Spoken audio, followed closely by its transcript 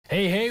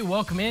Hey,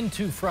 welcome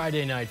into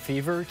Friday Night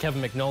Fever.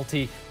 Kevin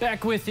McNulty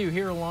back with you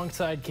here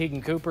alongside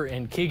Keegan Cooper.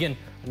 And Keegan,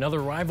 another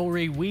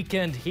rivalry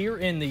weekend here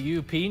in the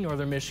UP,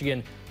 Northern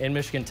Michigan and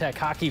Michigan Tech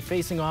hockey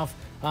facing off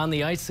on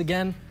the ice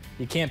again.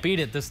 You can't beat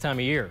it this time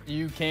of year.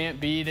 You can't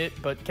beat it.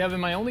 But Kevin,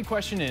 my only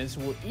question is,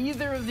 will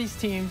either of these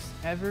teams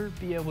ever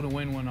be able to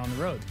win one on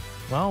the road?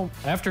 Well,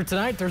 after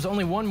tonight, there's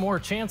only one more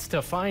chance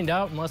to find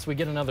out unless we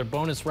get another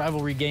bonus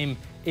rivalry game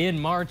in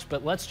March.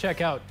 But let's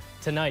check out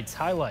tonight's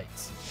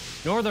highlights.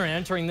 Northern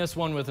entering this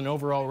one with an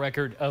overall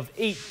record of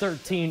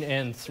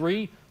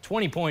 8-13-3,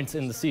 20 points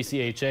in the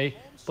CCHA.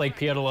 Blake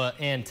Pietola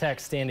and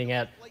Tech standing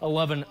at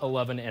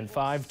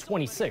 11-11-5,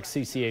 26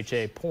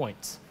 CCHA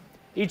points.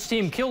 Each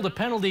team killed a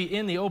penalty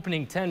in the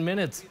opening 10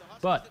 minutes,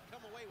 but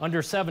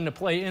under 7 to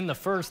play in the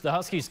first, the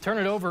Huskies turn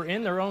it over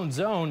in their own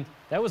zone.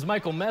 That was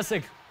Michael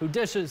Messick who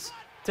dishes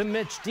to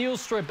Mitch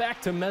Dielstra,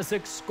 back to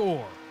Messick,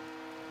 score.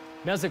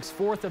 Messick's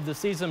fourth of the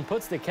season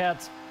puts the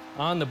Cats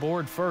on the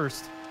board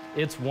first.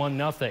 It's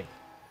 1-0.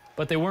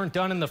 But they weren't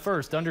done in the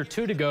first. Under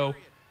 2 to go,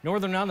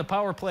 Northern on the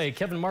power play.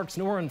 Kevin Marks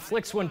Noren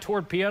flicks one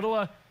toward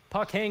Pietola.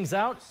 Puck hangs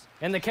out,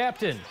 and the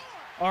captain,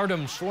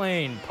 Artem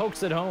Schlane,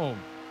 pokes it home.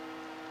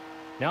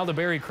 Now the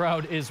Barrie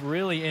crowd is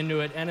really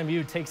into it.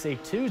 NMU takes a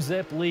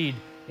 2-zip lead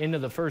into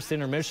the first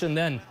intermission.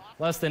 Then,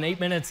 less than 8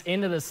 minutes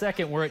into the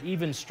second, we're at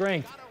even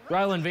strength.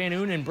 Rylan Van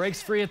Unen breaks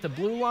free at the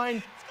blue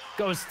line,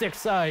 goes stick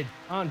side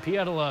on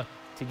Pietola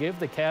to give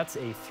the Cats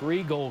a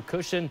 3-goal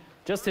cushion.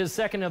 Just his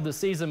second of the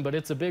season, but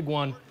it's a big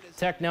one.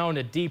 Tech now in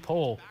a deep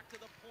hole.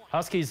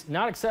 Huskies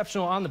not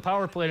exceptional on the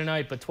power play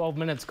tonight, but 12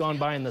 minutes gone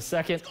by in the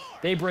second.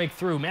 They break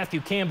through.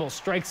 Matthew Campbell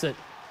strikes it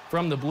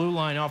from the blue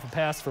line off a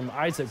pass from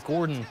Isaac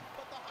Gordon.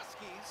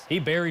 He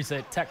buries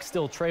it. Tech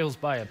still trails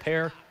by a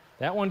pair.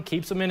 That one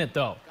keeps them in it,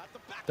 though.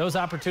 Those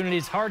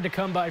opportunities hard to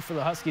come by for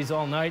the Huskies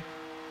all night.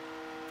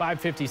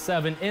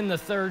 5:57 in the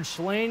third.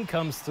 Schlane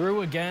comes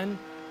through again.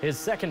 His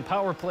second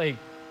power play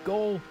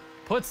goal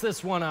puts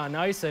this one on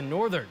ice, and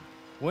Northern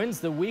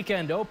wins the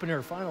weekend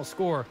opener. Final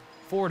score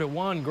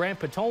 4-1. Grant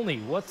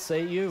Patolny, what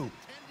say you?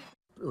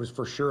 It was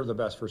for sure the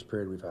best first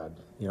period we've had.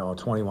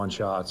 21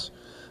 shots.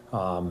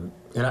 And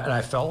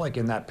I felt like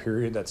in that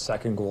period, that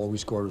second goal we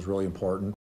scored was really important.